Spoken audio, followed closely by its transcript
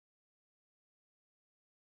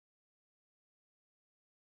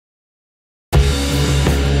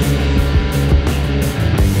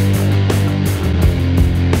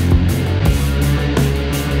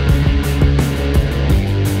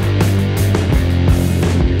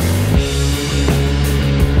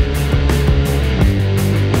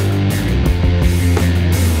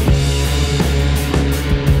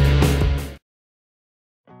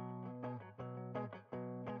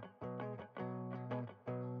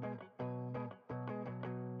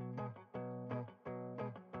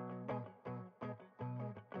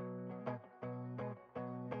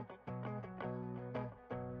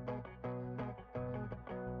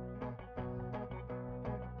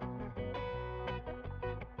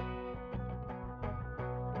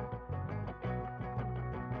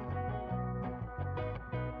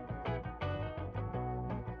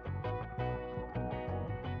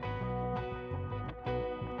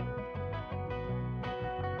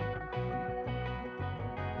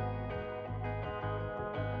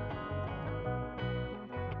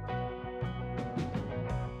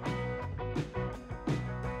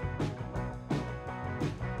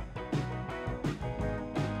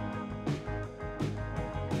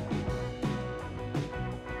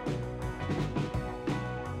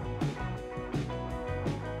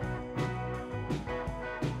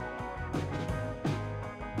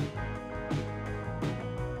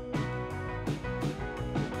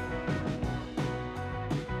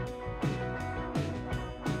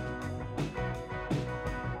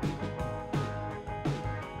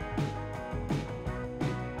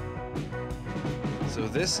So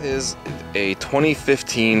this is a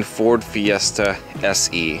 2015 Ford Fiesta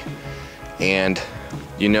SE, and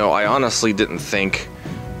you know, I honestly didn't think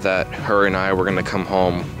that her and I were gonna come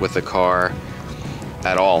home with a car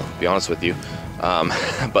at all, to be honest with you,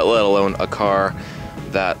 but let alone a car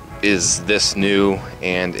that is this new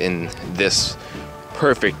and in this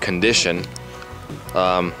perfect condition.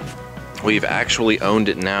 We've actually owned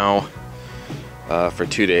it now for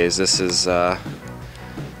 2 days.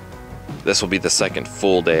 This will be the second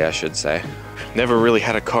full day, I should say. Never really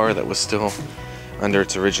had a car that was still under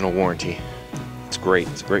its original warranty. It's great.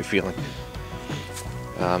 It's a great feeling.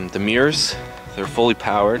 The mirrors, they're fully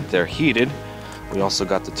powered. They're heated. We also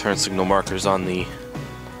got the turn signal markers on the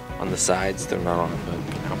sides. They're not on, but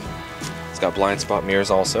you know, it's got blind spot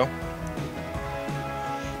mirrors also.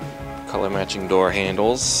 Color matching door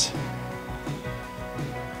handles.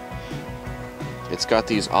 It's got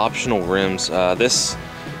these optional rims.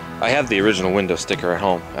 I have the original window sticker at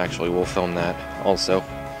home. Actually, we'll film that also.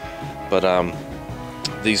 But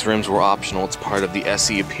these rims were optional. It's part of the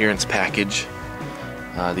SE appearance package.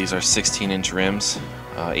 These are 16-inch rims,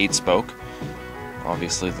 8-spoke.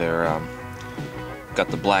 Obviously, they're got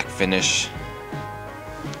the black finish.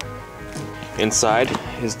 Inside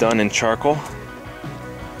is done in charcoal.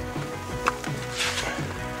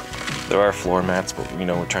 There are floor mats, but you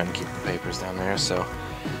know, we're trying to keep the papers down there, so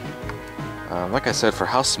like I said, for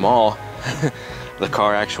how small the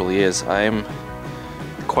car actually is, I'm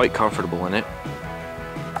quite comfortable in it.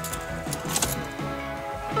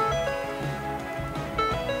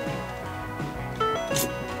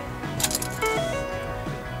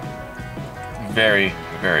 Very,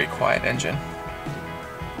 very quiet engine.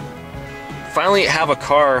 Finally have a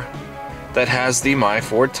car that has the My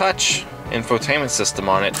Ford Touch infotainment system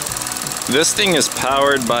on it. This thing is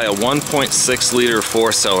powered by a 1.6 liter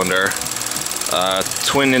 4-cylinder,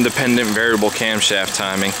 twin independent variable camshaft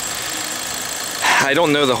timing. I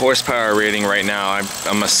don't know the horsepower rating right now.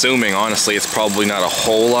 I'm assuming, honestly, it's probably not a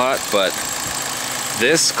whole lot, but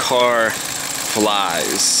this car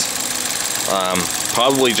flies.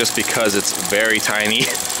 Probably just because it's very tiny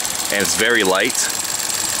and it's very light.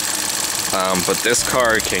 But this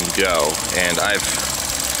car can go, and I've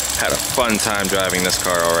had a fun time driving this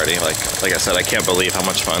car already. Like I said, I can't believe how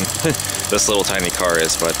much fun this little tiny car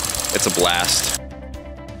is, but it's a blast.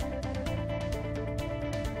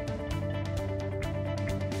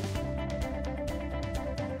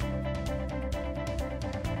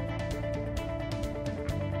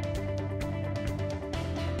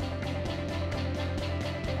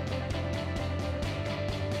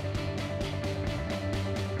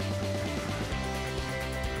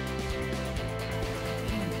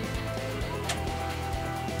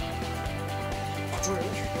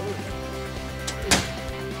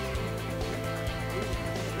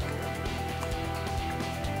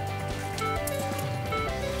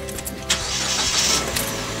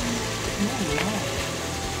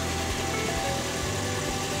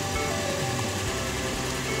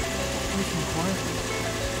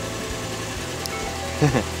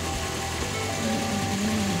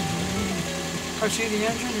 I see the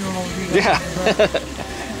engine, you don't want to do that. Yeah.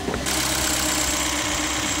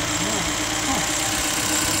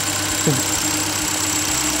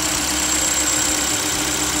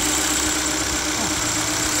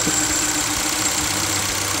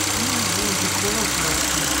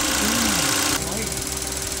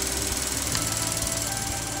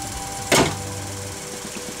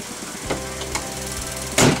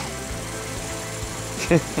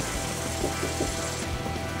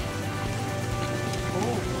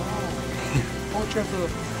 Oh, you have to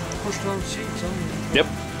push down seats, huh? Yep.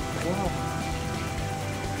 Wow.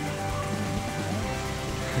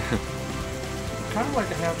 Kind of like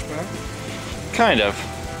a hatchback. Kind of.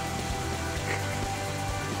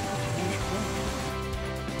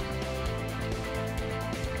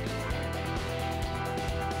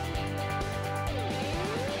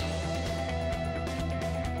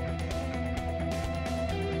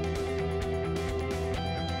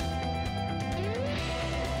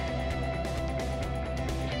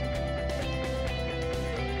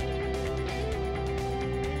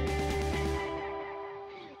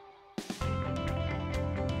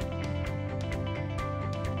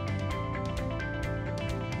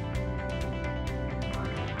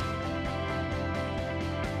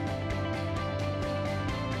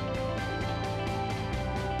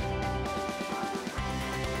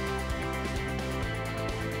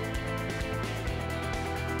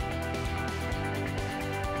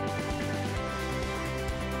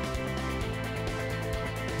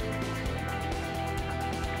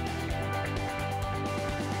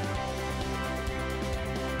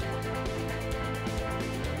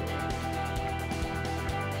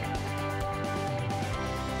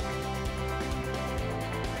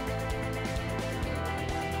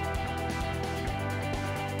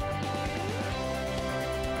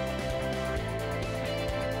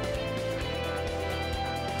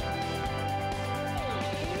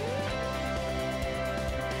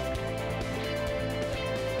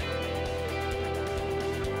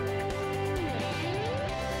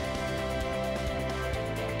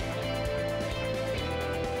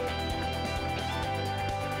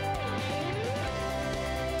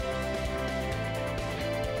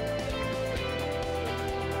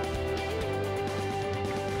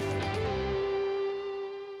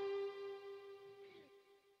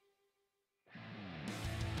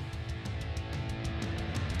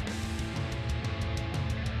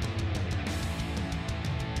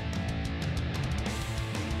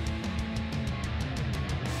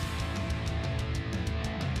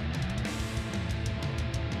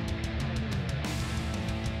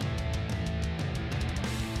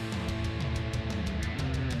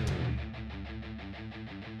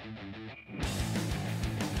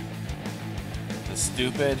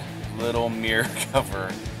 stupid little mirror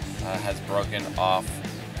cover has broken off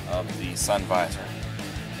of the sun visor.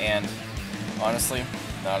 And honestly,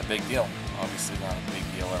 not a big deal. Obviously not a big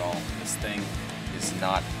deal at all. This thing is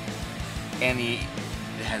not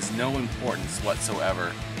it has no importance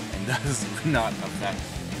whatsoever and does not affect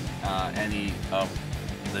any of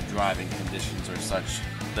the driving conditions or such,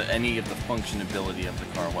 any of the functionability of the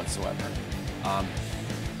car whatsoever.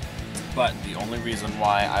 But the only reason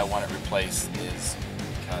why I want it replaced is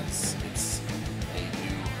because it's a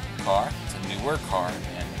new car, it's a newer car,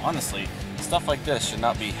 and honestly, stuff like this should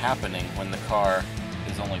not be happening when the car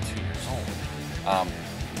is only 2 years old.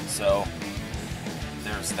 So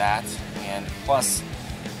there's that, and plus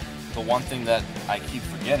the one thing that I keep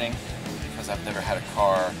forgetting, because I've never had a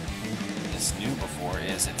car this new before,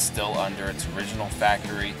 is it's still under its original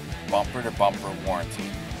factory bumper-to-bumper warranty.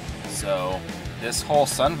 So this whole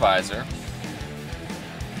sun visor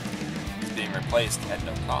is being replaced at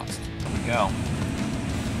no cost. Here we go.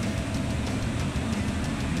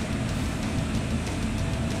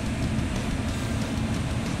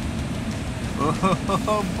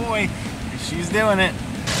 Oh boy, she's doing it.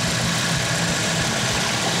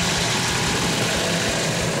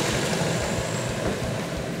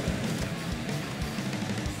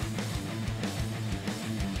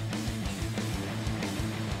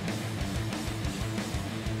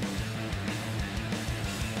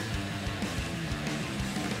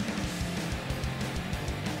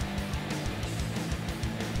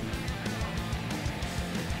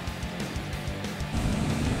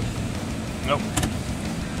 Nope.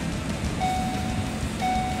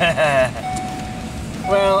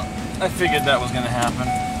 Well, I figured that was going to happen.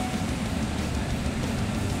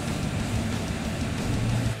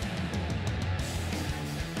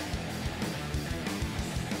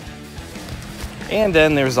 And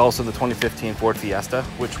then there's also the 2015 Ford Fiesta,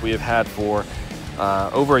 which we have had for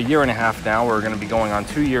over a year and a half now. We're going to be going on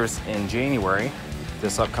 2 years in January.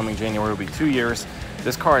 This upcoming January will be 2 years.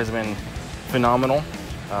 This car has been phenomenal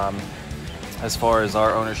as far as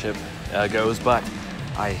our ownership goes, but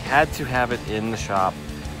I had to have it in the shop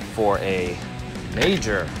for a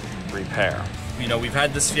major repair. You know, we've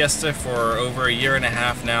had this Fiesta for over a year and a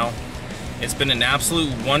half now. It's been an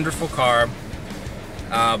absolute wonderful car,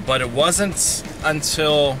 but it wasn't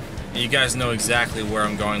until, you guys know exactly where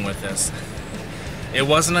I'm going with this. It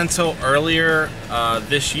wasn't until earlier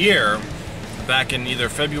this year, back in either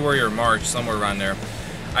February or March, somewhere around there,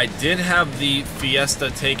 I did have the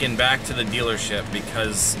Fiesta taken back to the dealership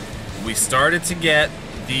because we started to get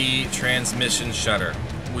the transmission shutter.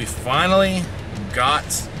 We finally got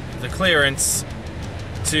the clearance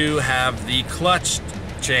to have the clutch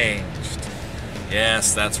changed.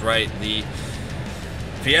 Yes, that's right. The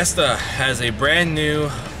Fiesta has a brand new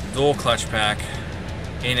dual clutch pack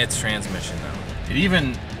in its transmission now. It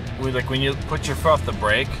even, like when you put your foot off the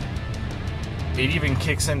brake, it even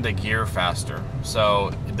kicks into gear faster.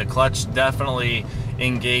 So the clutch definitely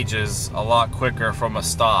engages a lot quicker from a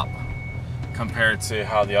stop compared to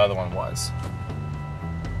how the other one was.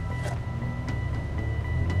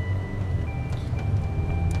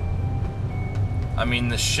 I mean,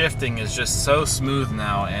 the shifting is just so smooth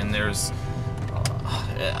now, and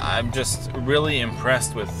I'm just really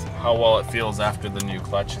impressed with how well it feels after the new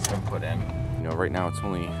clutch has been put in. You know, right now it's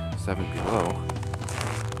only 7 below.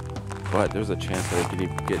 But there's a chance that it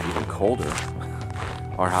could get even colder.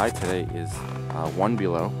 Our high today is 1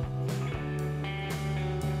 below.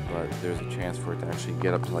 But there's a chance for it to actually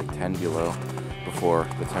get up to like 10 below before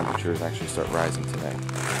the temperatures actually start rising today.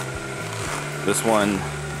 This one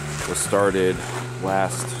was started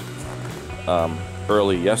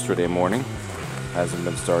early yesterday morning. Hasn't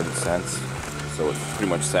been started since. So it's pretty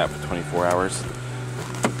much sat for 24 hours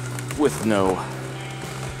with no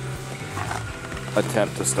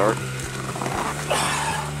attempt to start.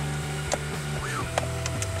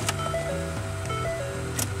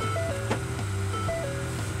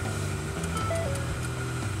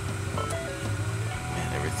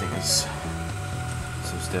 Man, everything is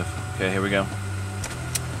so stiff. Okay, here we go.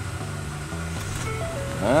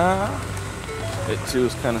 It too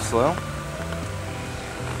is kind of slow,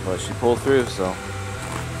 but she pulled through, so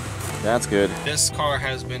that's good. This car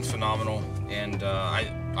has been phenomenal, and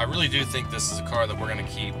I really do think this is a car that we're going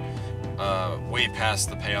to keep way past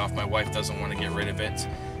the payoff. My wife doesn't want to get rid of it,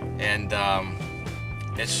 and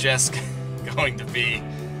it's just going to be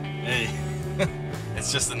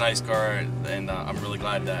it's just a nice car, and I'm really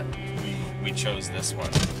glad that we chose this one.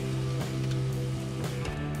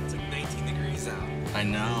 It's like 19 degrees out. I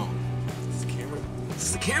know. This is the camera. This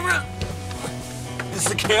is the camera. This is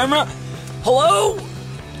the camera. Hello?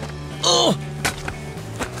 Oh.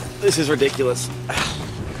 This is ridiculous.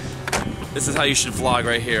 This is how you should vlog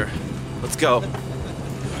right here. Let's go.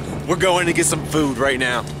 We're going to get some food right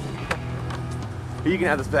now. You can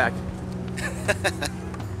have this back.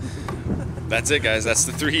 That's it, guys. That's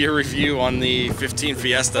the 3-year review on the 15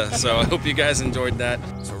 Fiesta. So I hope you guys enjoyed that.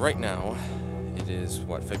 So right now, it is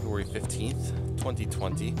what, February 15th,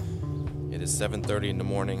 2020. It is 7:30 in the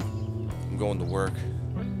morning. I'm going to work,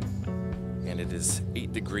 and it is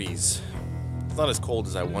 8 degrees. It's not as cold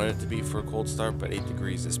as I wanted it to be for a cold start, but 8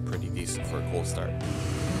 degrees is pretty decent for a cold start.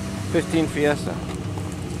 15 Fiesta.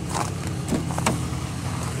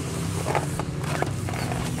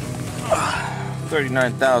 Uh,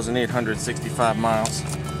 39,865 miles.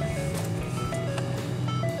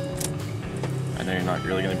 I know you're not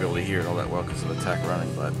really going to be able to hear it all that well because of the tech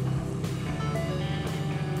running, but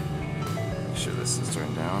make sure this is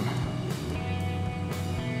turned down.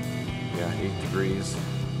 Yeah, 8 degrees.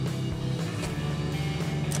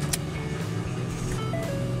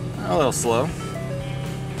 A little slow,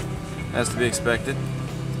 as to be expected.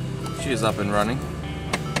 She is up and running.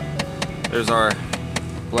 There's our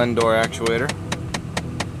blend door actuator.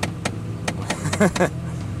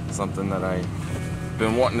 Something that I've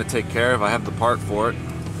been wanting to take care of. I have the part for it.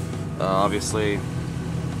 Obviously,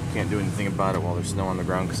 can't do anything about it while there's snow on the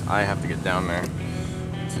ground because I have to get down there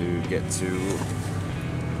to get to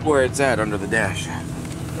where it's at under the dash.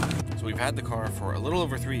 So we've had the car for a little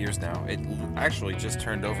over 3 years now. It actually just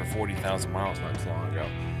turned over 40,000 miles not too long ago.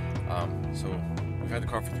 So we've had the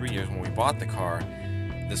car for 3 years. When we bought the car,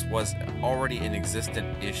 this was already an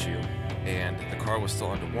existent issue, and the car was still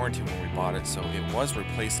under warranty when we bought it, so it was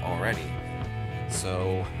replaced already.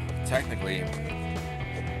 So technically,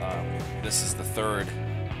 this is the third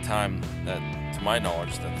time that, to my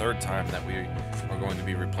knowledge, the third time that we are going to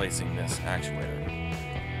be replacing this actuator.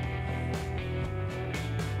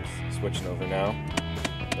 Switching over now.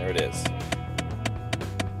 There it is.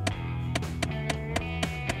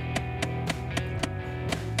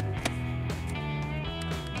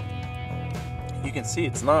 You can see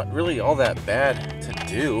it's not really all that bad to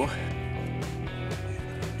do.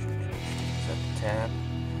 Set the tab.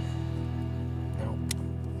 Nope.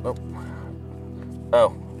 Nope.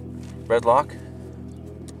 Oh, red lock.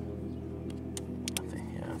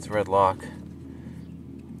 Yeah, it's a red lock.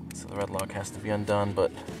 So the red lock has to be undone,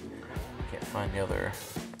 but can't find the other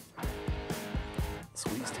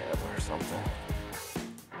squeeze tab or something.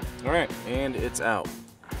 Alright, and it's out.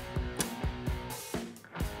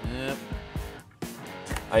 Yep.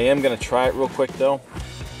 I am going to try it real quick though,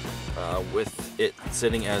 with it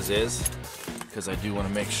sitting as is, because I do want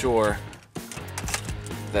to make sure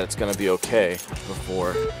that it's going to be okay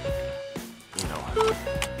before, you know.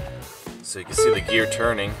 So you can see the gear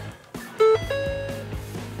turning.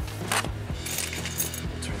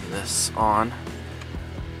 This on,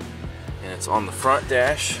 and it's on the front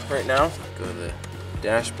dash right now. Go to the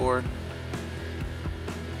dashboard.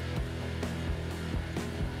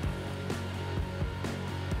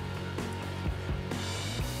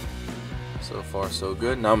 So far so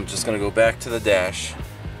good. Now I'm just gonna go back to the dash.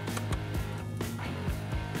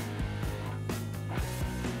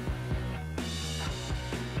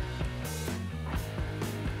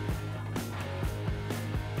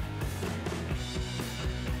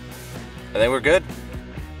 I think we're good.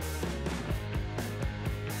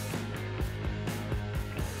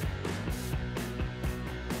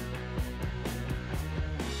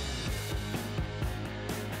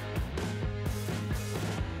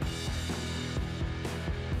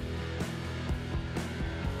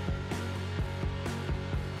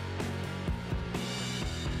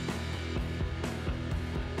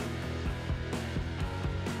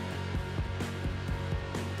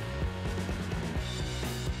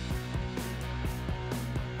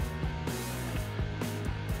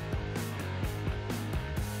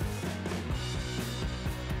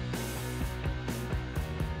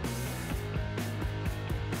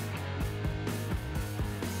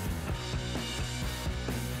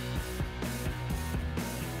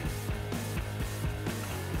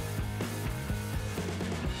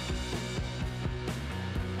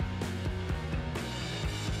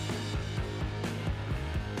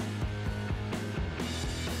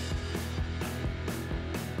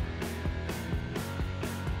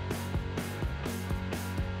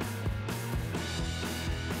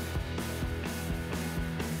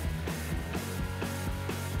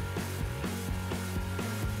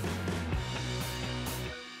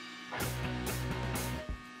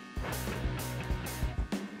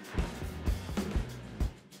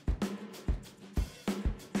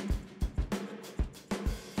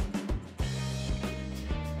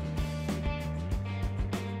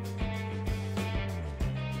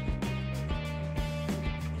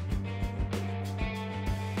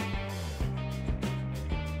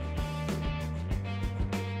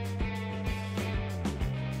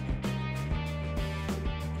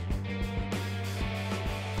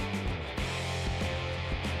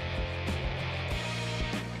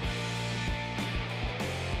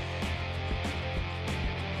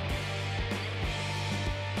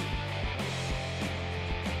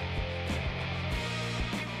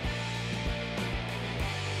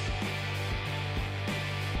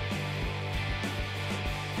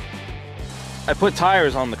 I put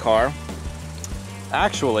tires on the car.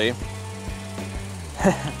 Actually,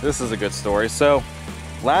 this is a good story. So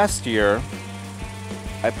last year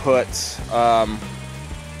I put,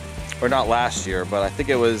 or not last year, but I think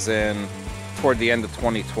it was toward the end of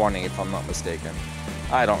 2020, if I'm not mistaken.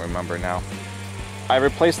 I don't remember now. I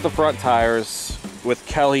replaced the front tires with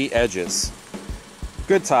Kelly edges.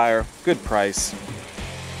 Good tire, good price.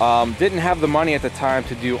 Didn't have the money at the time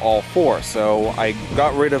to do all four, so I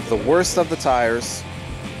got rid of the worst of the tires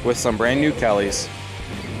with some brand new Kellys,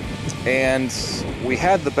 and we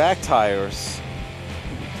had the back tires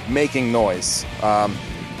making noise.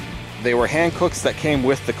 They were hand cooks that came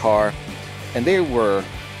with the car, and they were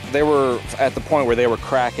at the point where they were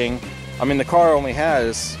cracking. I mean, the car only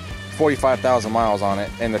has 45,000 miles on it,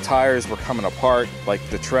 and the tires were coming apart. Like,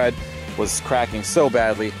 the tread was cracking so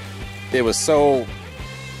badly. It was so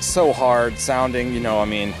hard sounding, you know, I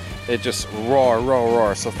mean, it just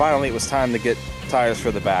roar. So finally it was time to get tires for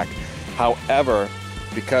the back. However,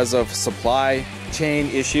 because of supply chain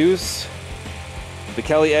issues, the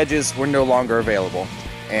Kelly edges were no longer available,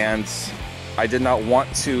 and I did not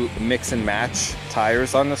want to mix and match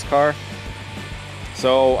tires on this car,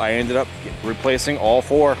 so I ended up replacing all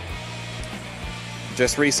four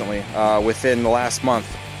just recently, within the last month.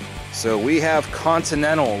 So we have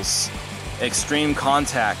Continental's Extreme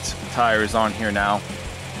Contact tires on here now.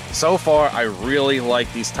 So far, I really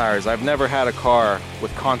like these tires. I've never had a car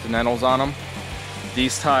with Continentals on them.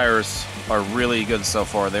 These tires are really good so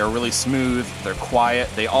far. They're really smooth, they're quiet,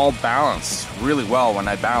 they all balance really well when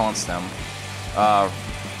I balance them.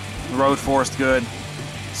 Road forced good.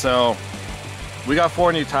 So we got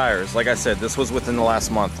 4 new tires. Like I said, this was within the last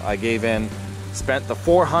month. I gave in, spent the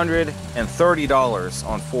 $430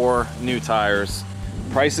 on 4 new tires.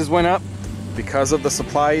 Prices went up because of the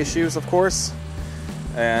supply issues, of course.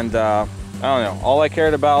 And I don't know, all I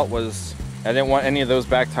cared about was I didn't want any of those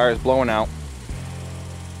back tires blowing out.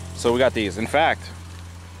 So we got these. In fact,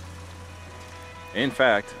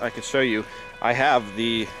 I could show you. I have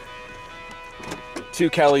the 2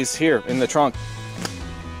 Kellys here in the trunk.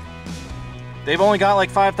 They've only got like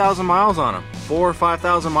 5,000 miles on them. 4,000 or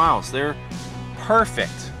 5,000 miles. They're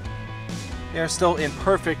perfect. They're still in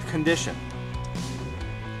perfect condition.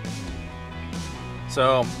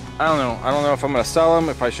 So I don't know. I don't know if I'm gonna sell them,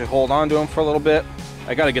 if I should hold on to them for a little bit.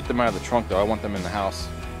 I gotta get them out of the trunk though. I want them in the house.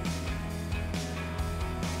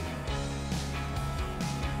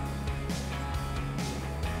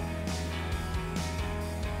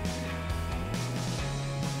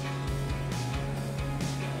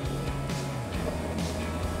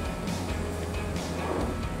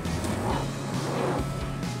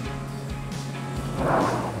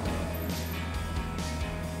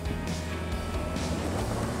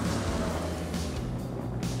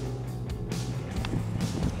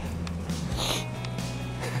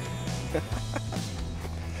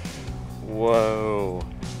 Whoa.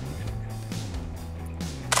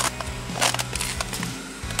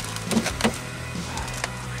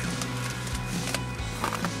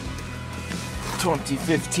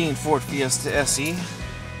 (2015) Ford Fiesta SE,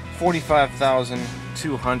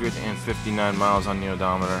 45,259 miles on the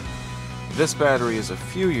odometer. This battery is a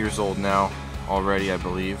few years old now already, I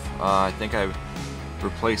believe. I think I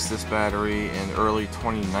replaced this battery in early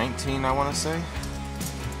 2019, I want to say.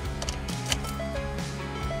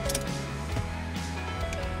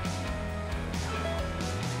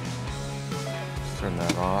 Turn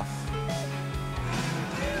that off.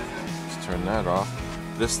 Let's turn that off.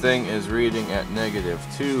 This thing is reading at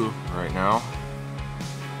 -2 right now.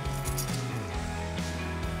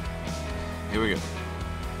 Here we go.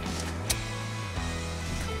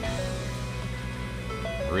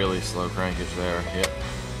 Really slow crankage there. Yep.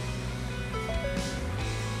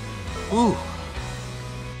 Ooh.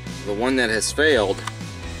 The one that has failed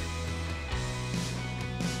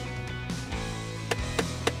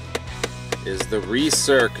is the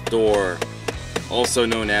recirc door, also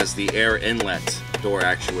known as the air inlet door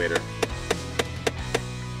actuator,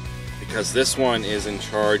 because this one is in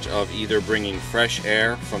charge of either bringing fresh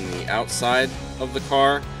air from the outside of the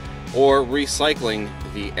car or recycling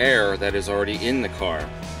the air that is already in the car.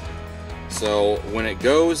 So when it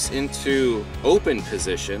goes into open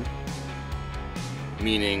position,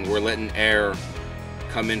 meaning we're letting air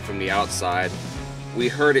come in from the outside, we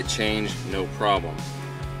heard it change, no problem.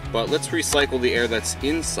 But let's recycle the air that's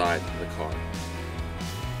inside the car.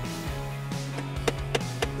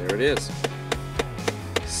 There it is.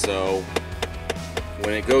 So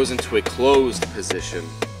when it goes into a closed position,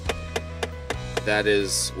 that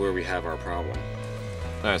is where we have our problem.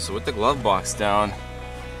 Alright, so with the glove box down,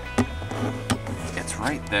 it's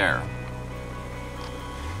right there.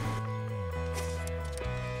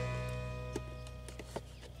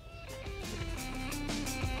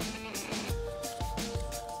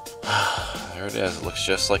 There it is. It looks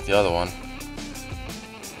just like the other one.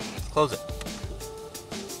 Close it.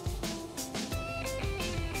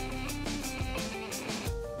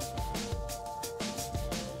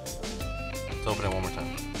 Let's open it one more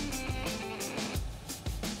time.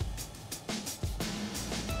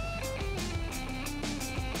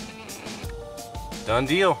 Done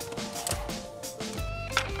deal.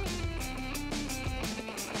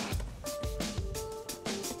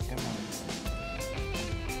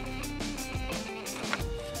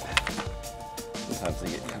 Sometimes they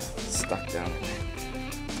get kind of stuck down in there.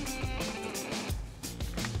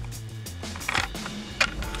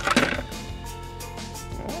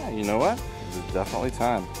 Ah, you know what? This is definitely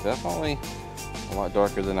time. Definitely a lot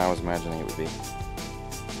darker than I was imagining it would be.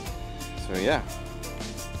 So yeah,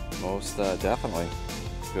 most definitely.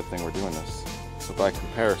 Good thing we're doing this. So by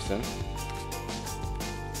comparison,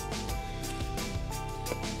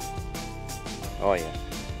 oh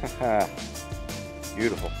yeah,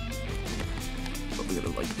 beautiful. But we gotta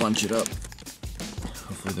like bunch it up.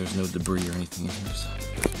 Hopefully there's no debris or anything in here. So.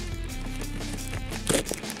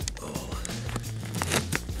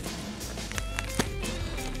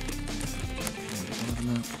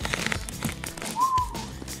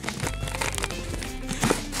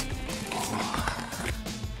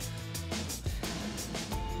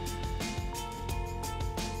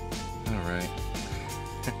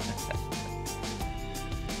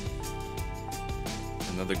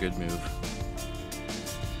 Another good move.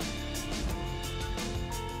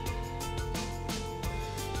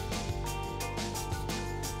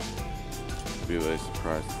 I'd be really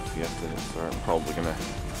surprised if the Fiesta didn't start. I'm probably gonna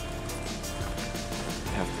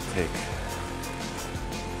have to take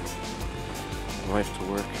my wife to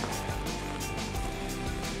work.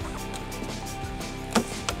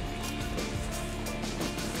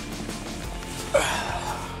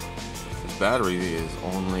 This battery is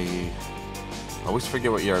only, I always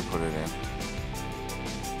forget what year I put it in.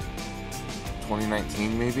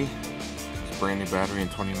 2019 maybe? It's a brand new battery in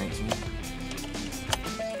 2019.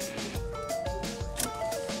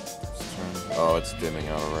 Oh, it's dimming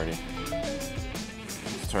out already.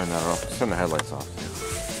 Let's turn that off. Let's turn the headlights off.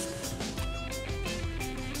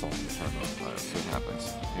 It's all turned off. Let's see what happens.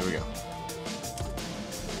 Here we go.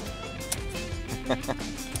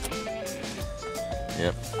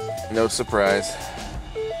 Yep. No surprise.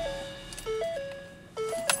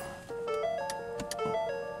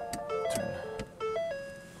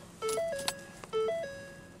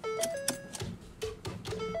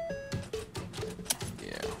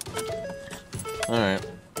 Alright.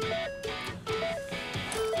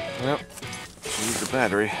 Yep. Use the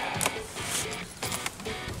battery.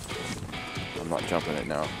 I'm not jumping it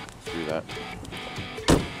now. Screw that.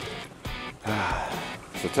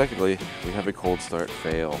 So technically, we have a cold start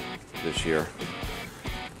fail this year.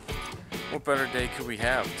 What better day could we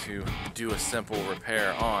have to do a simple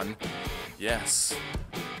repair on, yes,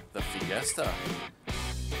 the Fiesta?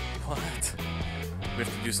 What? We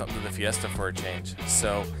have to do something to the Fiesta for a change.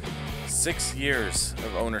 So, 6 years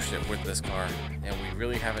of ownership with this car, and we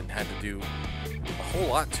really haven't had to do a whole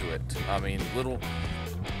lot to it. I mean, little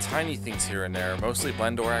tiny things here and there, mostly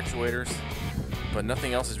blend door actuators, but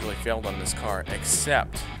nothing else has really failed on this car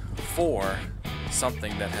except for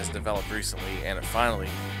something that has developed recently, and it finally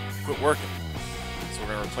quit working. So we're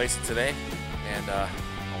going to replace it today, and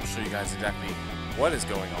I'll show you guys exactly what is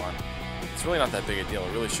going on. It's really not that big a deal.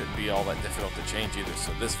 It really shouldn't be all that difficult to change either,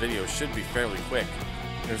 so this video should be fairly quick.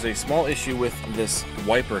 There's a small issue with this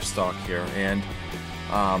wiper stock here, and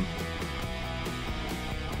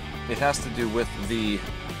it has to do with the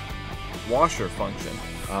washer function.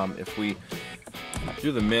 If we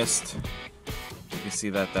do the mist, you see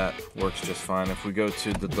that that works just fine. If we go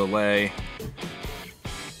to the delay,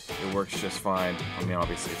 it works just fine. I mean,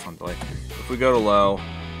 obviously it's on delay. If we go to low,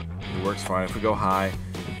 it works fine. If we go high,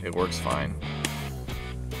 it works fine.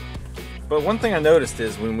 But one thing I noticed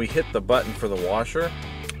is when we hit the button for the washer,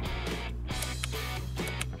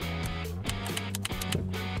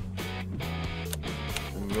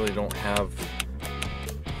 we really don't have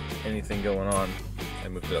anything going on. I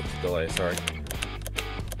moved it up to delay, sorry.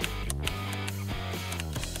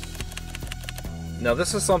 Now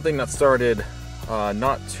this is something that started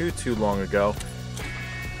not too long ago.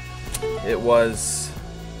 It was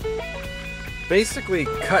basically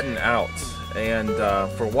cutting out, and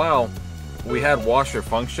for a while we had washer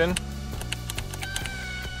function.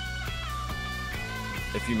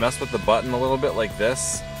 If you mess with the button a little bit like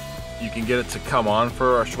this, you can get it to come on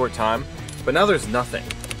for a short time, but now there's nothing.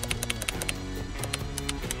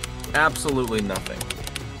 Absolutely nothing.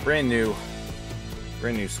 Brand new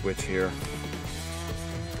switch here.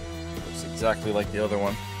 Looks exactly like the other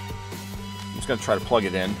one. I'm just gonna try to plug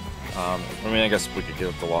it in. I mean, I guess we could get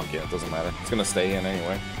it to lock. Yeah, it doesn't matter. It's gonna stay in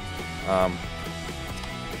anyway.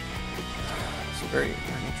 It's a very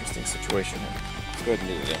interesting situation here. Let's go ahead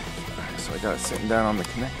and get it in. Alright, so I got it sitting down on the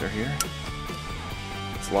connector here.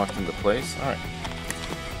 It's locked into place. Alright.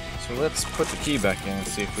 So let's put the key back in and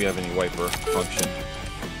see if we have any wiper function.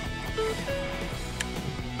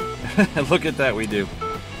 Look at that, we do.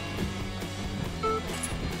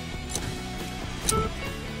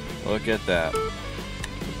 Look at that.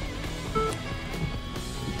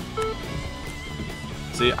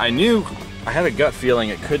 See, I had a gut feeling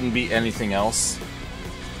it couldn't be anything else.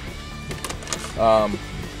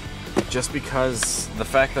 Just because the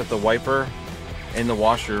fact that the wiper and the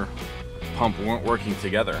washer pump weren't working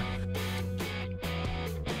together.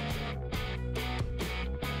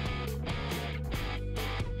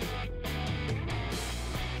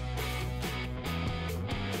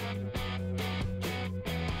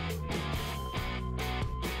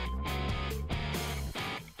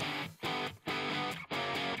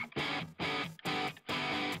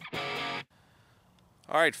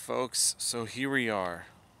 Alright folks, so here we are.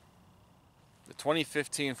 The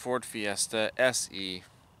 2015 Ford Fiesta SE.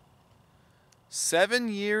 7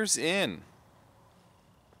 years in.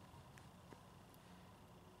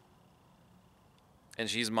 And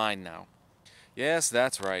she's mine now. Yes,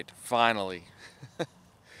 that's right. Finally.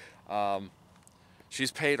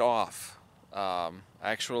 She's paid off.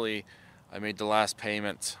 Actually, I made the last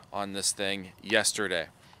payment on this thing yesterday.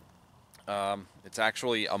 It's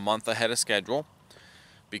actually a month ahead of schedule.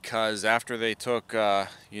 Because after they took,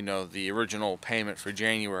 you know, the original payment for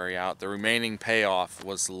January out, the remaining payoff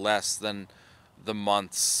was less than a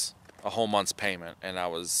whole month's payment. And I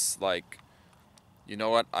was like, you know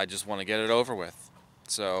what, I just want to get it over with.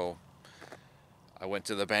 So I went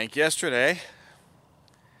to the bank yesterday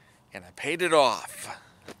and I paid it off.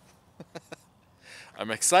 I'm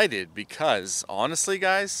excited because, honestly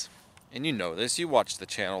guys, and you know this, you watch the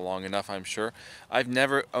channel long enough, I'm sure, I've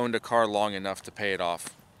never owned a car long enough to pay it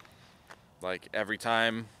off. Like, every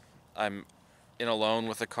time I'm in a loan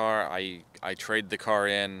with a car, I trade the car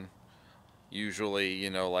in, usually, you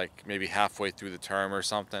know, like maybe halfway through the term or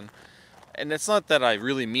something. And it's not that I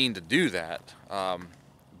really mean to do that,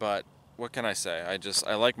 but what can I say?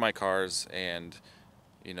 I like my cars, and,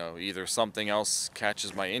 you know, either something else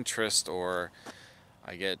catches my interest or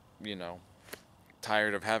I get, you know,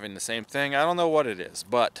 tired of having the same thing. I don't know what it is,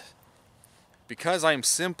 but because I'm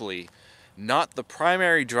simply not the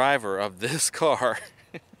primary driver of this car,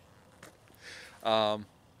 I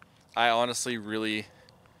honestly really,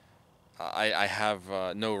 I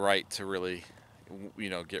have no right to really, you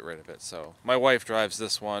know, get rid of it. So my wife drives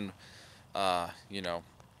this one, you know,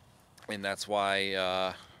 and that's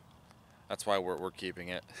why we're keeping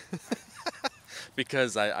it.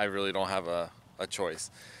 Because I really don't have a choice.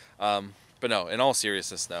 But no, in all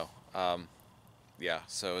seriousness, no. Yeah,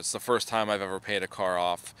 so it's the first time I've ever paid a car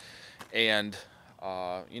off. And,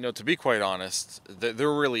 you know, to be quite honest,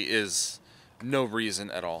 there really is no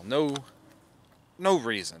reason at all. No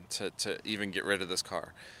reason to even get rid of this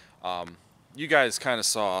car. You guys kind of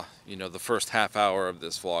saw, you know, the first half hour of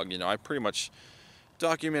this vlog. You know, I pretty much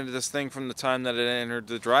documented this thing from the time that it entered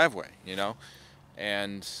the driveway, you know.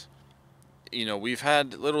 And, you know, we've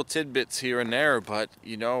had little tidbits here and there, but,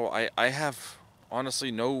 you know, I have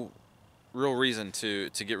honestly no real reason to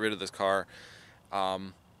get rid of this car.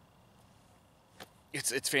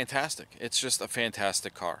 It's fantastic. It's just a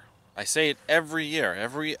fantastic car. I say it every year,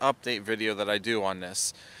 every update video that I do on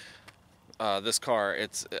this car.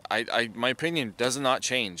 My opinion does not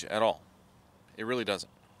change at all. It really doesn't.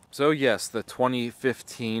 So yes, the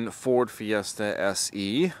 2015 Ford Fiesta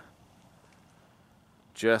SE.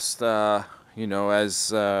 Just you know,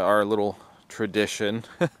 as our little tradition,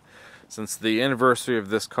 since the anniversary of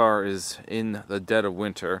this car is in the dead of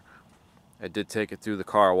winter, I did take it through the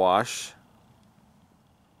car wash.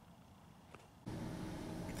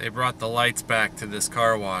 They brought the lights back to this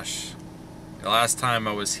car wash. The last time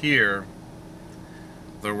I was here,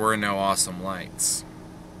 there were no awesome lights.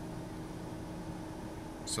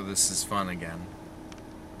 So this is fun again.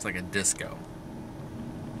 It's like a disco.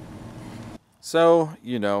 So,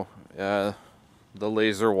 you know, the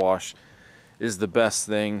laser wash is the best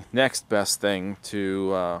thing, next best thing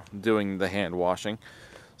to doing the hand washing.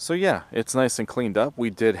 So yeah, it's nice and cleaned up. We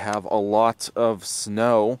did have a lot of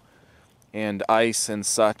snow and ice and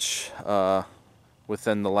such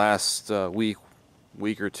within the last week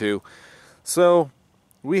or two. So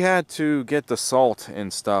we had to get the salt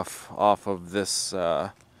and stuff off of this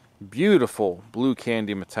beautiful blue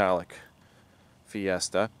candy metallic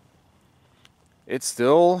Fiesta. It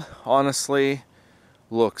still honestly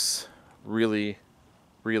looks really,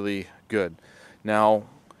 really good. Now,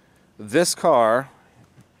 this car,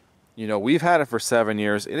 you know, we've had it for 7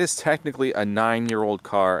 years. It is technically a 9-year-old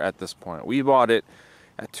car at this point. We bought it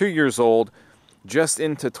at 2 years old, just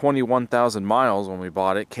into 21,000 miles when we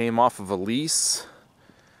bought it. Came off of a lease,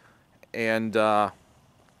 and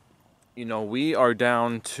you know, we are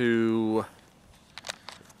down to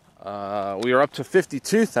we are up to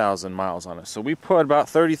 52,000 miles on it. So we put about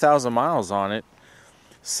 30,000 miles on it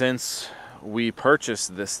since we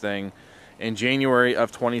purchased this thing in January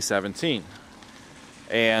of 2017.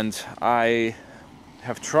 And I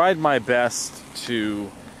have tried my best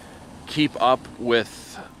to keep up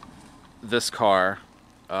with this car.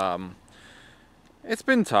 It's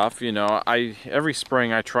been tough, you know. Every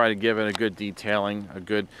spring I try to give it a good detailing, a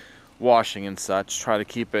good washing and such, try to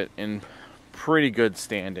keep it in pretty good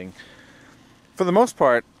standing. For the most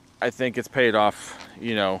part, I think it's paid off,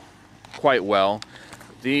 you know, quite well.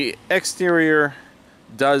 The exterior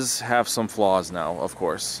does have some flaws now, of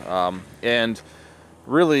course, and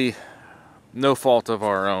really no fault of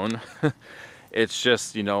our own. It's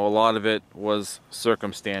just, you know, a lot of it was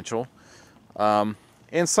circumstantial, and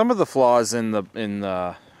some of the flaws in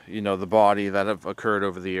the you know, the body that have occurred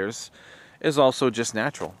over the years is also just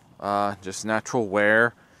natural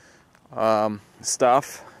wear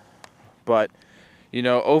stuff. But you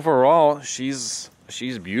know, overall, she's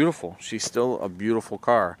beautiful. She's still a beautiful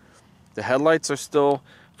car. The headlights are still,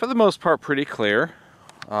 for the most part, pretty clear.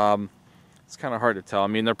 It's kind of hard to tell. I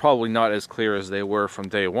mean, they're probably not as clear as they were from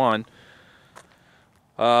day one.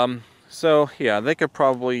 So yeah, they could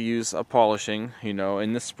probably use a polishing, you know,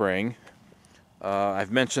 in the spring.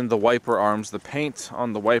 I've mentioned the wiper arms. The paint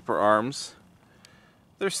on the wiper arms,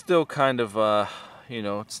 they're still kind of, you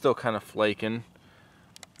know, it's still kind of flaking.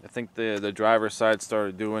 I think the driver's side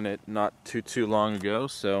started doing it not too long ago,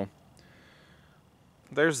 so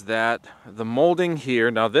there's that. The molding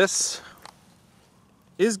here, now this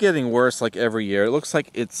is getting worse like every year. It looks like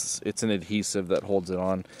it's an adhesive that holds it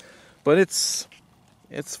on, but it's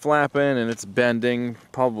flapping and it's bending,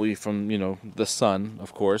 probably from, you know, the sun,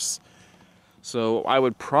 of course. So I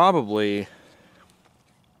would probably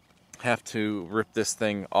have to rip this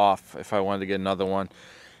thing off if I wanted to get another one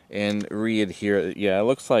and re-adhere it. Yeah, it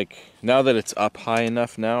looks like now that it's up high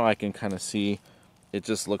enough now, I can kind of see it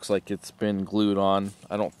just looks like it's been glued on.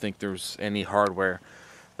 I don't think there's any hardware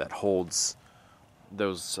that holds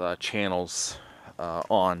those channels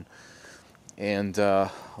on. And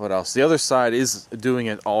what else? The other side is doing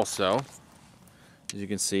it also, as you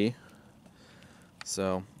can see.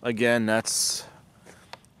 So again, that's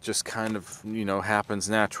just kind of, you know, happens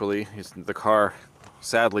naturally. The car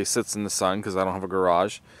sadly sits in the sun because I don't have a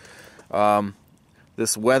garage.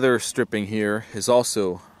 This weather stripping here is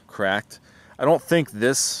also cracked. I don't think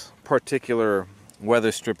this particular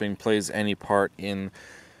weather stripping plays any part in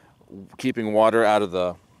keeping water out of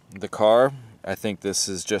the car. I think this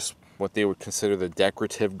is just what they would consider the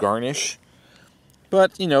decorative garnish.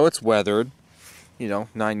 But, you know, it's weathered. You know,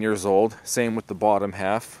 9 years old. Same with the bottom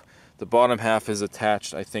half. The bottom half is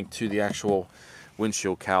attached, I think, to the actual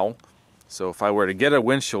windshield cowl. So if I were to get a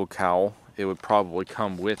windshield cowl, it would probably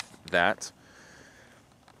come with that.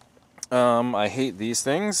 I hate these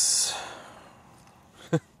things.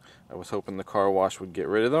 I was hoping the car wash would get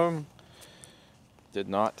rid of them. Did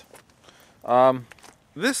not.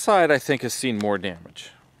 This side, I think, has seen more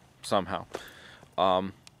damage somehow.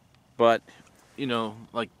 But, you know,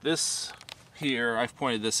 like this here, I've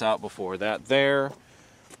pointed this out before. That there,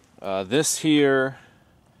 this here,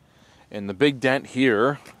 and the big dent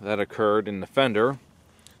here that occurred in the fender,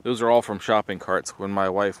 those are all from shopping carts when my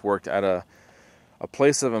wife worked at a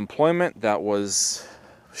place of employment that was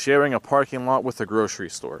sharing a parking lot with a grocery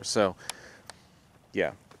store. So,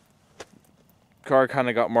 yeah. Car kind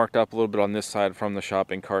of got marked up a little bit on this side from the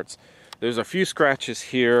shopping carts. There's a few scratches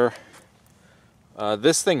here.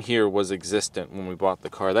 This thing here was existent when we bought the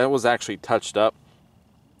car. That was actually touched up.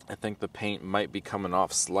 I think the paint might be coming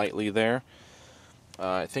off slightly there.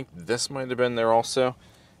 I think this might have been there also.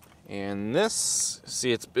 And this,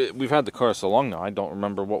 see, we've had the car so long now, I don't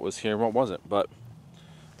remember what was here, what wasn't. But,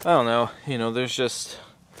 I don't know, you know, there's just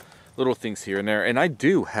little things here and there. And I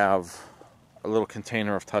do have a little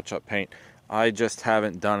container of touch-up paint. I just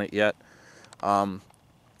haven't done it yet.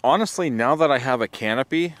 Honestly, now that I have a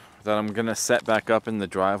canopy that I'm going to set back up in the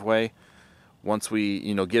driveway, once we,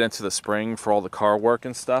 you know, get into the spring for all the car work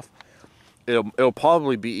and stuff, it'll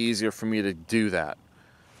probably be easier for me to do that.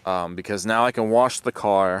 Because now I can wash the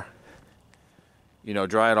car, you know,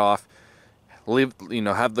 dry it off, leave, you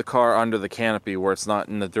know, have the car under the canopy where it's not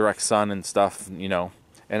in the direct sun and stuff, you know,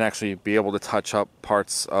 and actually be able to touch up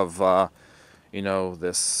parts of, you know,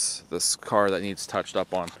 this car that needs touched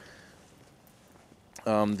up on.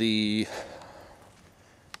 The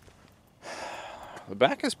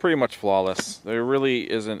back is pretty much flawless. There really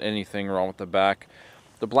isn't anything wrong with the back.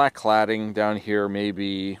 The black cladding down here may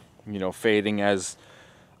be, you know, fading as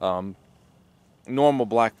normal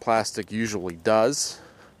black plastic usually does.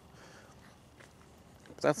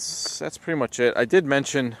 That's pretty much it. I did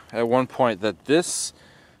mention at one point that this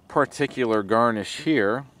particular garnish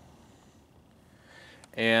here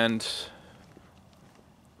and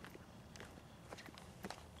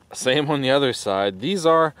same on the other side, these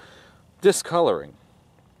are discoloring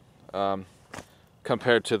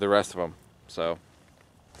compared to the rest of them. So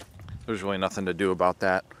there's really nothing to do about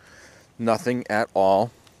that. Nothing at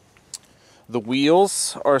all. The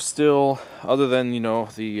wheels are still, other than, you know,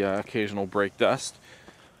 the occasional brake dust,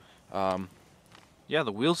 yeah,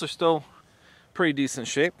 the wheels are still pretty decent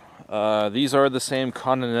shape. These are the same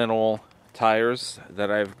Continental tires that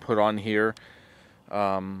I've put on here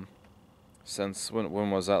since,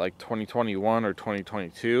 when was that, like 2021 or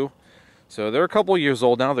 2022? So they're a couple years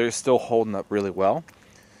old now. They're still holding up really well.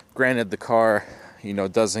 Granted, the car, you know,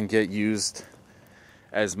 doesn't get used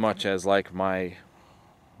as much as like my,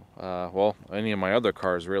 well, any of my other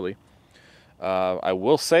cars really. I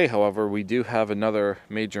will say, however, we do have another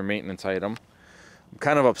major maintenance item. I'm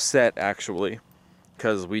kind of upset, actually,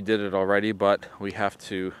 because we did it already, but we have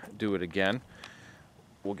to do it again.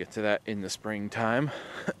 We'll get to that in the springtime.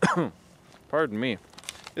 Pardon me.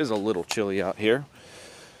 It is a little chilly out here.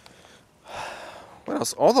 What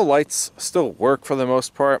else? All the lights still work for the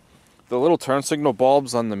most part. The little turn signal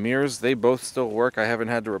bulbs on the mirrors, they both still work. I haven't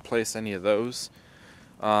had to replace any of those.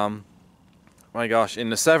 My gosh, in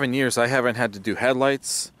the 7 years, I haven't had to do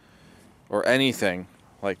headlights or anything.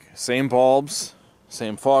 Like, same bulbs,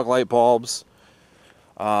 same fog light bulbs.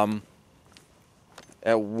 At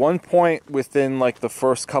one point within, like, the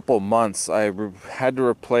first couple months, I had to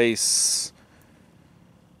replace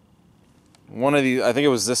one of the, I think it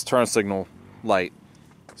was this turn signal light.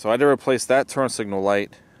 So I had to replace that turn signal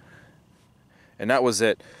light, and that was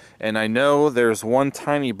it. And I know there's one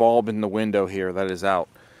tiny bulb in the window here that is out,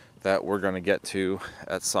 that we're going to get to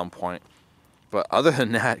at some point. But other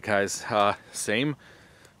than that, guys, same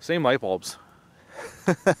light bulbs.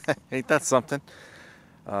 Ain't that something?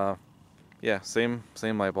 Yeah, same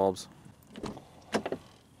light bulbs.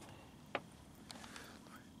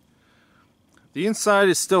 The inside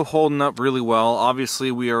is still holding up really well.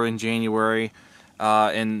 Obviously, we are in January,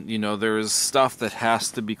 and you know, there's stuff that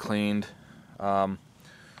has to be cleaned.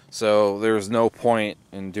 So there's no point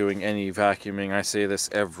in doing any vacuuming. I say this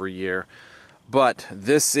every year. But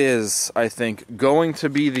this is, I think, going to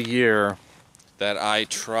be the year that I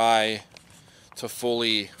try to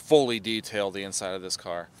fully detail the inside of this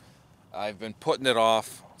car. I've been putting it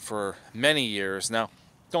off for many years. Now,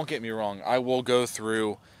 don't get me wrong. I will go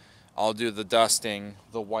through, I'll do the dusting,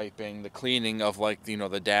 the wiping, the cleaning of, like, you know,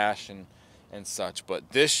 the dash and such. But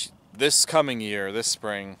this coming year, this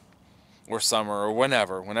spring, or summer, or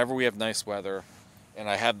whenever we have nice weather and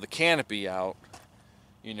I have the canopy out,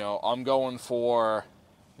 you know, I'm going for,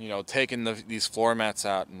 you know, taking these floor mats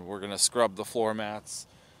out, and we're going to scrub the floor mats,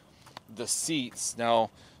 the seats. Now,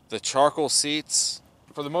 the charcoal seats,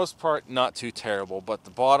 for the most part, not too terrible, but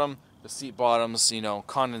the seat bottoms, you know,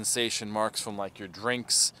 condensation marks from, like, your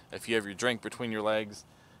drinks, if you have your drink between your legs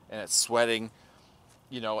and it's sweating,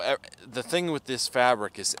 you know, the thing with this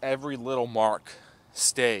fabric is every little mark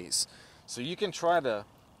stays. So you can try to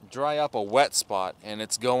dry up a wet spot and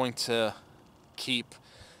it's going to keep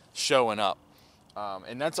showing up.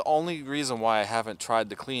 And that's the only reason why I haven't tried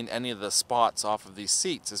to clean any of the spots off of these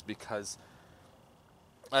seats, is because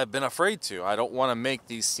I've been afraid to. I don't want to make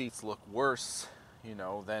these seats look worse, you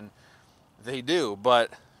know, than they do.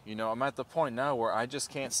 But, you know, I'm at the point now where I just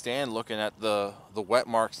can't stand looking at the wet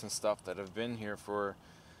marks and stuff that have been here for,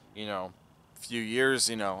 you know, a few years,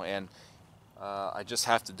 you know, and I just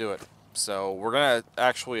have to do it. So we're going to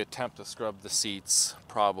actually attempt to scrub the seats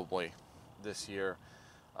probably this year.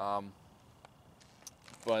 But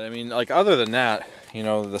I mean, like, other than that, you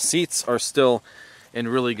know, the seats are still in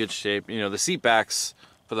really good shape. You know, the seat backs,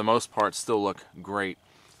 for the most part, still look great.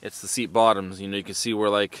 It's the seat bottoms, you know, you can see where,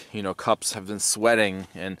 like, you know, cups have been sweating.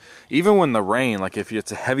 And even when the rain, like, if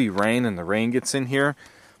it's a heavy rain and the rain gets in here,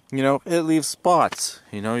 you know, it leaves spots.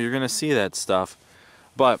 You know, you're going to see that stuff.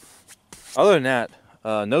 But other than that,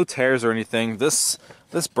 no tears or anything. This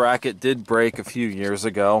bracket did break a few years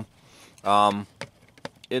ago.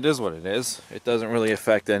 It is what it is. It doesn't really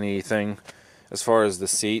affect anything as far as the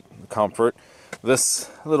seat comfort. This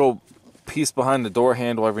little piece behind the door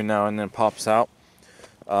handle every now and then pops out.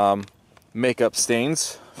 makeup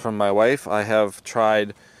stains from my wife. I have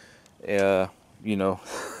tried, you know,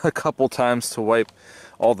 a couple times to wipe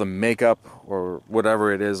all the makeup or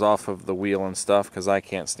whatever it is off of the wheel and stuff, because I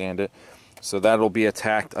can't stand it. So that'll be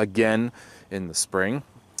attacked again in the spring.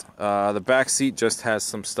 The back seat just has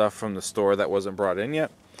some stuff from the store that wasn't brought in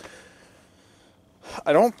yet.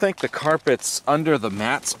 I don't think the carpets under the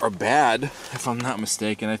mats are bad, if I'm not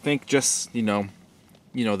mistaken. I think just, you know,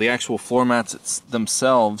 the actual floor mats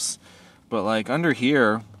themselves, but like under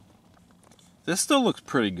here, this still looks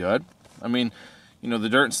pretty good. I mean, you know, the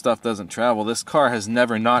dirt and stuff doesn't travel. This car has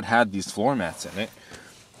never not had these floor mats in it.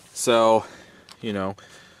 So, you know,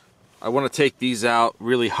 I want to take these out,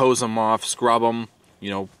 really hose them off, scrub them,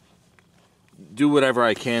 you know, do whatever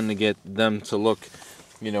I can to get them to look,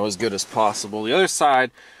 you know, as good as possible. The other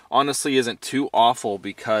side, honestly, isn't too awful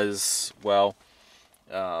because, well,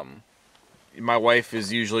 my wife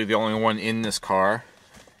is usually the only one in this car.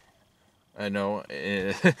 I know,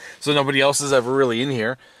 so nobody else is ever really in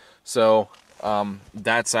here. So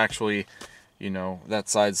that's actually, you know, that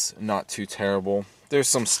side's not too terrible. There's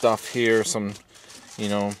some stuff here, some, you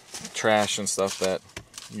know, trash and stuff that,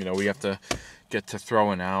 you know, we have to get to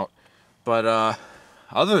throwing out. But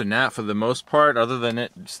other than that, for the most part, other than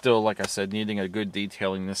it still, like I said, needing a good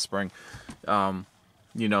detailing this spring,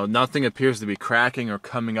 you know, nothing appears to be cracking or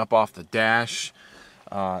coming up off the dash.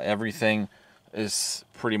 Everything is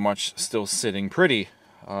pretty much still sitting pretty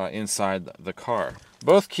inside the car.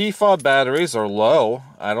 Both key fob batteries are low.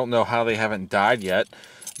 I don't know how they haven't died yet,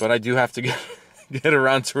 but I do have to get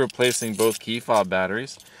around to replacing both key fob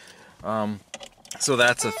batteries. So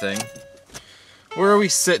that's a thing. Where are we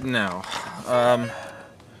sitting now?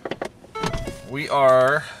 We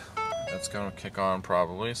are, that's going to kick on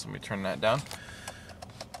probably, so let me turn that down.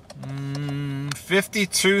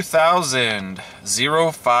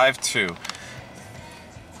 52,052.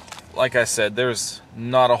 Like I said, there's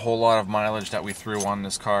not a whole lot of mileage that we threw on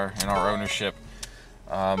this car in our ownership.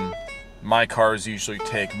 My cars usually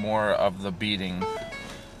take more of the beating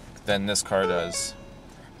than this car does.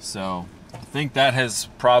 So I think that has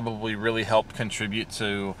probably really helped contribute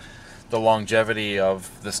to the longevity of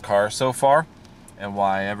this car so far, and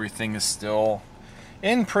why everything is still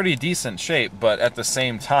in pretty decent shape. But at the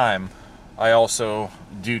same time, I also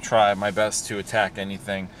do try my best to attack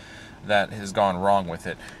anything that has gone wrong with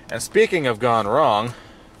it. And speaking of gone wrong,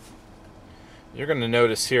 you're going to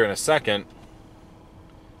notice here in a second,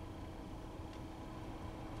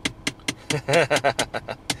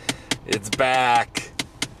 it's back.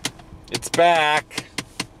 It's back.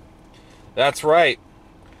 That's right.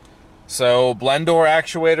 So blend door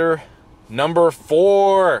actuator number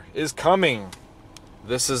 4 is coming.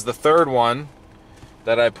 This is the third one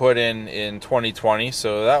that I put in 2020,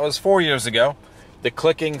 so that was 4 years ago. The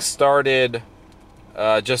clicking started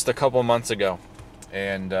just a couple months ago,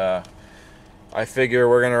 and I figure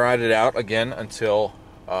we're gonna ride it out again until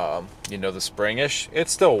you know, the springish. It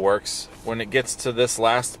still works. When it gets to this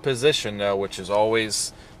last position though, which is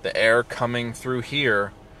always the air coming through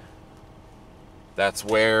here, that's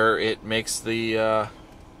where it makes the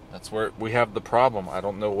that's where we have the problem. I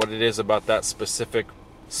don't know what it is about that specific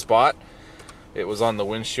spot. It was on the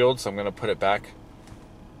windshield, so I'm gonna put it back.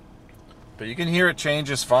 But you can hear it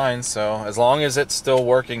changes fine, so as long as it's still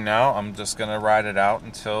working now, I'm just gonna ride it out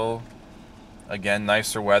until, again,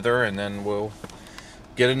 nicer weather, and then we'll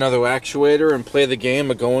get another actuator and play the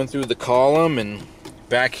game of going through the column and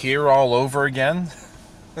back here all over again.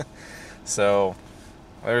 So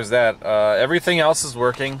there's that. Everything else is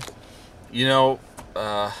working. You know,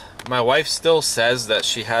 my wife still says that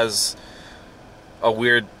she has a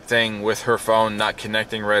weird thing with her phone not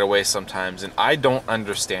connecting right away sometimes, and I don't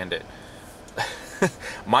understand it.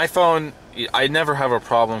 My phone, I never have a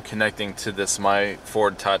problem connecting to this my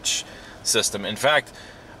Ford Touch system. In fact,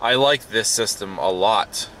 I like this system a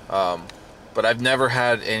lot, but I've never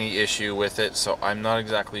had any issue with it, so I'm not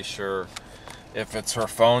exactly sure if it's her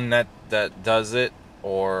phone that does it,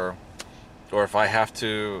 or if I have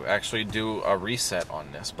to actually do a reset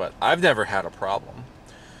on this. But I've never had a problem,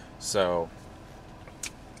 so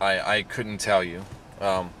I couldn't tell you.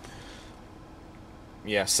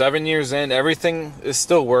 Yeah, 7 years in, everything is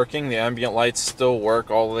still working. The ambient lights still work.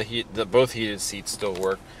 All the both heated seats still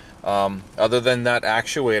work. Other than that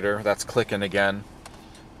actuator that's clicking again,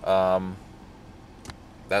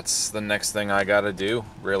 that's the next thing I gotta do,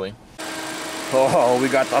 really. Oh, we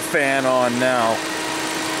got the fan on now.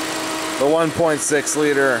 The 1.6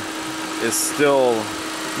 liter is still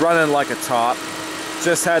running like a top.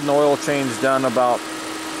 Just had an oil change done about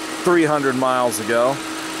 300 miles ago.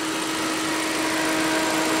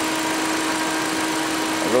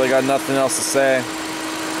 I really got nothing else to say.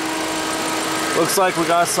 Looks like we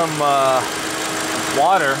got some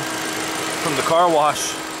water from the car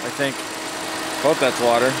wash, I think. Hope that's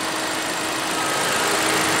water.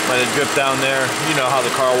 Might have dripped down there. You know how the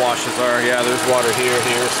car washes are. Yeah, there's water here,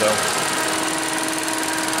 so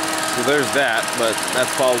there's that, but that's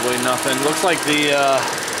probably nothing. Looks like the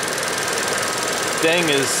thing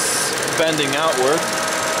is bending outward.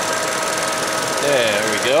 There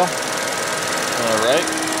we go. Alright.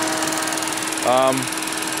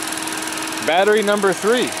 Battery number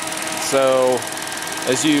 3. So,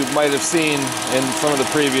 as you might have seen in some of the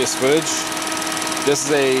previous footage, this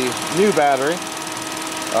is a new battery.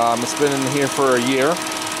 It's been in here for a year.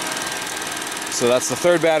 So that's the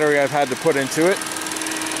 3rd battery I've had to put into it.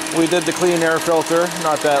 We did the clean air filter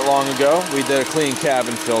not that long ago. We did a clean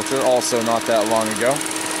cabin filter also not that long ago.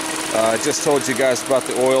 I just told you guys about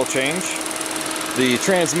the oil change. The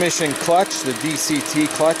transmission clutch, the DCT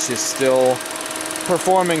clutch, is still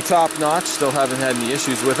performing top-notch. Still haven't had any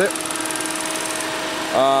issues with it.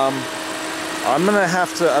 I'm gonna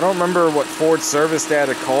have to, I don't remember what Ford service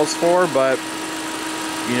data calls for, but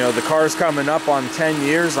you know, the car's coming up on 10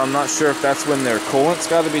 years. I'm not sure if that's when their coolant's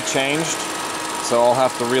got to be changed, so I'll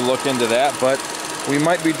have to re-look into that. But we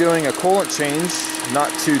might be doing a coolant change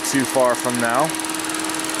not too far from now,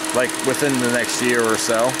 like within the next year or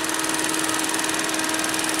so.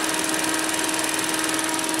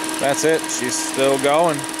 That's it. She's still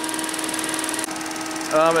going.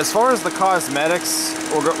 As far as the cosmetics,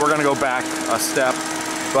 we're gonna go back a step,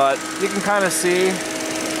 but you can kind of see,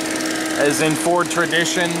 as in Ford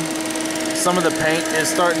tradition, some of the paint is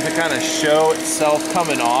starting to kind of show itself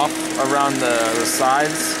coming off around the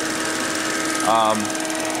sides.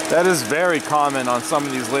 That is very common on some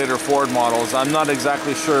of these later Ford models. I'm not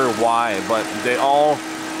exactly sure why, but they all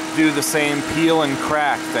do the same peel and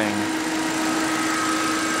crack thing.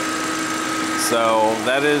 So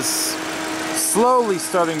that is slowly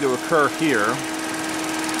starting to occur here.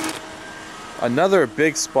 Another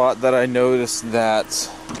big spot that I noticed that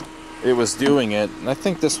it was doing it, and I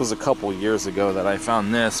think this was a couple years ago that I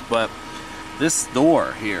found this, but this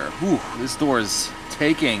door here, this door is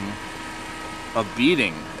taking a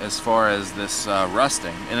beating as far as this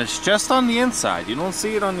rusting, and it's just on the inside. You don't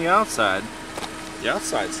see it on the outside. The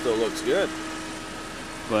outside still looks good.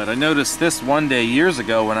 But I noticed this one day years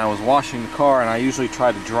ago when I was washing the car, and I usually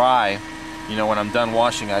try to dry, you know, when I'm done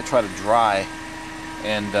washing I try to dry,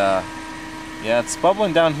 and yeah, it's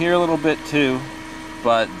bubbling down here a little bit too,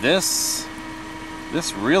 but this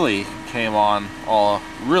really came on all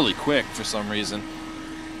really quick for some reason.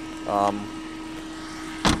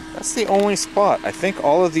 That's the only spot. I think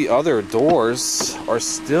all of the other doors are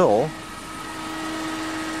still,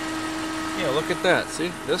 yeah, look at that.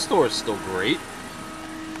 See, this door is still great.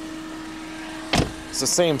 It's the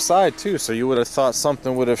same side too, so you would have thought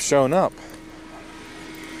something would have shown up.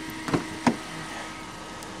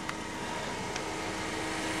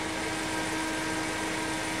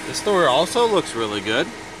 This door also looks really good.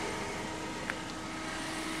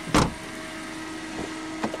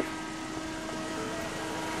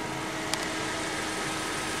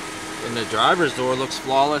 And the driver's door looks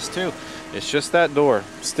flawless too. It's just that door,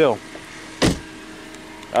 still.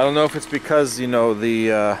 I don't know if it's because, you know,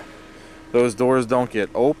 the those doors don't get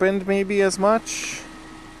opened maybe as much,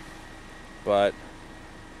 but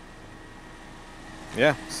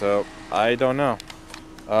yeah, so I don't know.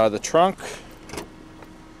 The trunk,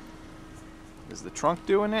 is the trunk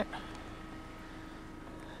doing it?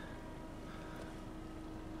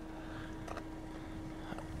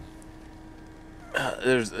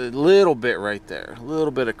 There's a little bit right there, a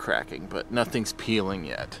little bit of cracking, but nothing's peeling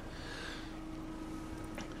yet.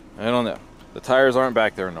 I don't know. The tires aren't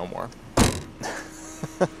back there no more.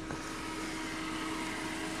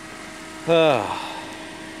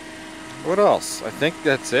 What else? I think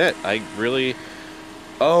that's it. I really...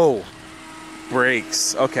 Oh!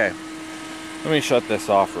 Brakes. Okay. Let me shut this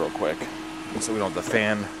off real quick, so we don't have the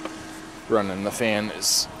fan running. The fan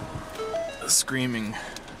is screaming.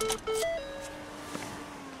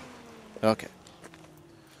 Okay.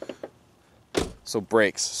 So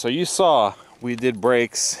brakes. So you saw we did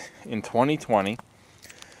brakes in 2020,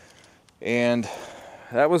 and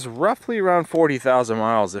that was roughly around 40,000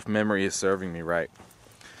 miles if memory is serving me right.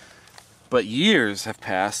 But years have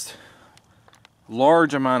passed,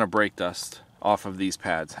 large amount of brake dust off of these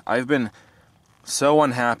pads. I've been so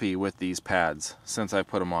unhappy with these pads since I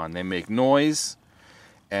put them on. They make noise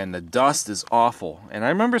and the dust is awful. And I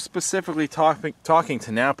remember specifically talking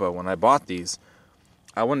to Napa when I bought these.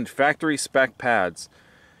 I wanted factory spec pads,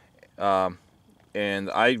 and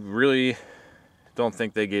I really don't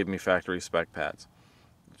think they gave me factory spec pads,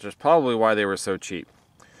 which is probably why they were so cheap.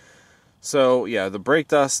 So yeah, the brake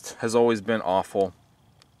dust has always been awful.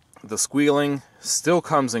 The squealing still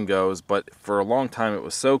comes and goes, but for a long time it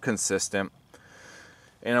was so consistent.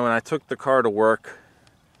 And when I took the car to work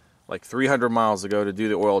like 300 miles ago to do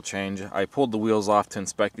the oil change, I pulled the wheels off to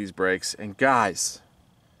inspect these brakes, and guys,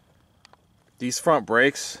 these front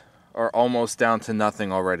brakes are almost down to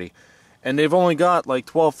nothing already. And they've only got like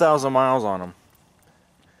 12,000 miles on them.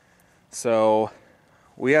 So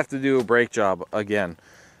we have to do a brake job again.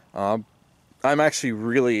 I'm actually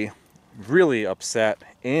really upset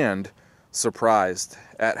and surprised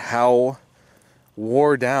at how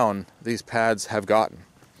wore down these pads have gotten.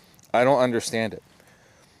 I don't understand it.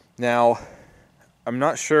 Now, I'm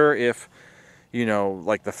not sure if,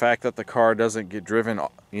 like the fact that the car doesn't get driven,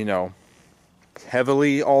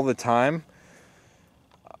 heavily all the time.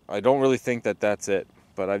 I don't really think that that's it.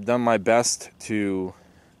 But I've done my best to,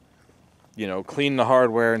 clean the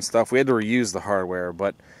hardware and stuff. We had to reuse the hardware,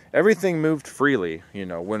 but everything moved freely,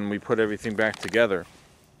 when we put everything back together.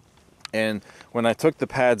 And when I took the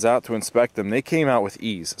pads out to inspect them, they came out with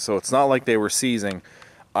ease. So it's not like they were seizing.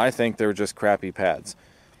 I think they're just crappy pads.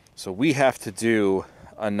 So we have to do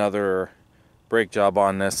another brake job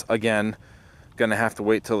on this. Again, gonna have to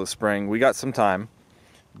wait till the spring. We got some time,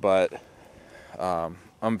 but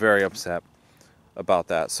I'm very upset about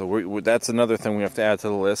that. So that's another thing we have to add to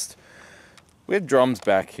the list. We have drums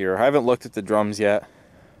back here. I haven't looked at the drums yet.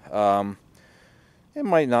 It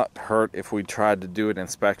might not hurt if we tried to do an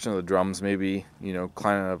inspection of the drums. Maybe,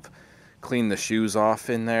 kind of clean the shoes off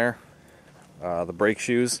in there, the brake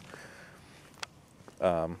shoes.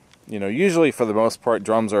 Usually for the most part,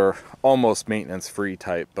 drums are almost maintenance-free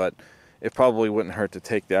type, but it probably wouldn't hurt to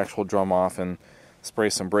take the actual drum off and spray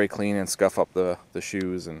some brake clean and scuff up the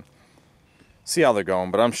shoes and see how they're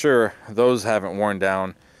going. But I'm sure those haven't worn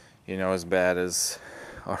down, as bad as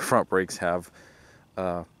our front brakes have,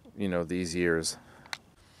 these years.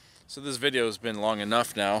 So this video has been long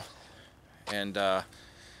enough now, and I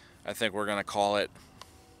think we're gonna call it.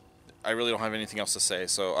 I really don't have anything else to say.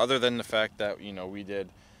 So other than the fact that we did,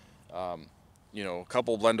 a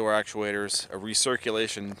couple blend door actuators, a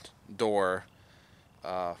recirculation door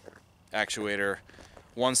actuator,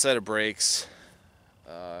 one set of brakes.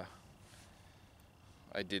 I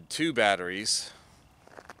did 2 batteries,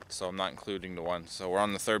 so I'm not including the one. So we're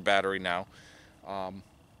on the 3rd battery now.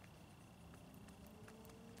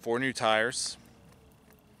 4 new tires.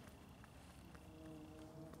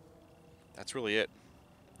 That's really it.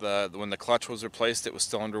 When the clutch was replaced, it was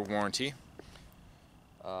still under warranty.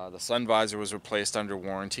 The sun visor was replaced under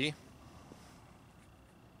warranty.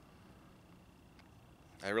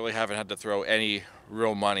 I really haven't had to throw any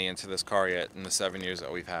real money into this car yet in the 7 years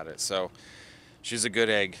that we've had it. So she's a good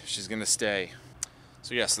egg. She's gonna stay.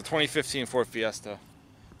 So yes, the 2015 Ford Fiesta,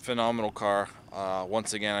 phenomenal car.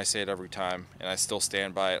 Once again, I say it every time, and I still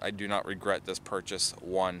stand by it. I do not regret this purchase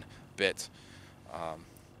one bit.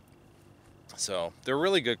 So they're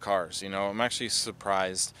really good cars. I'm actually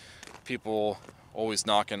surprised. People always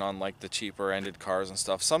knocking on like the cheaper ended cars and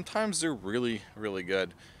stuff. Sometimes they're really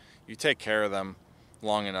good. You take care of them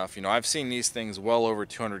long enough. I've seen these things well over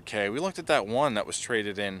 200K. We looked at that one that was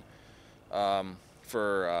traded in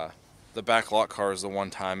for the back lot cars the one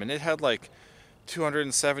time, and it had like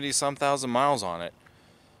 270 some thousand miles on it.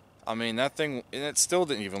 I mean, that thing, and it still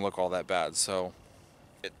didn't even look all that bad. So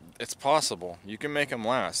it's possible. You can make them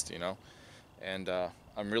last, and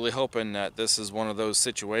I'm really hoping that this is one of those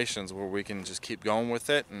situations where we can just keep going with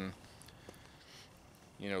it and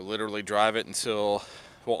literally drive it until,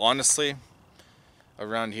 well, honestly,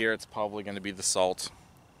 around here it's probably going to be the salt.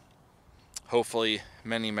 Hopefully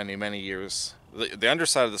many years. The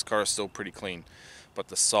underside of this car is still pretty clean, but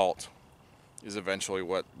the salt is eventually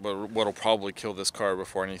what'll probably kill this car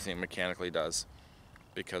before anything mechanically does,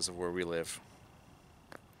 because of where we live.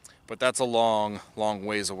 But that's a long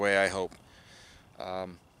ways away, I hope.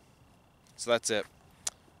 So that's it.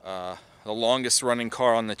 The longest running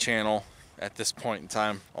car on the channel at this point in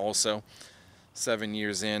time, also 7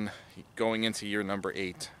 years in, going into year number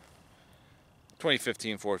 8.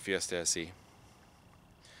 2015 Ford Fiesta SE.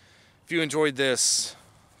 If you enjoyed this,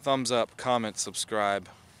 thumbs up, comment, subscribe.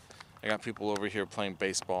 I got people over here playing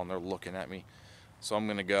baseball and they're looking at me. So I'm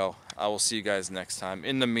gonna go. I will see you guys next time.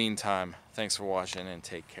 In the meantime, thanks for watching and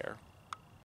take care.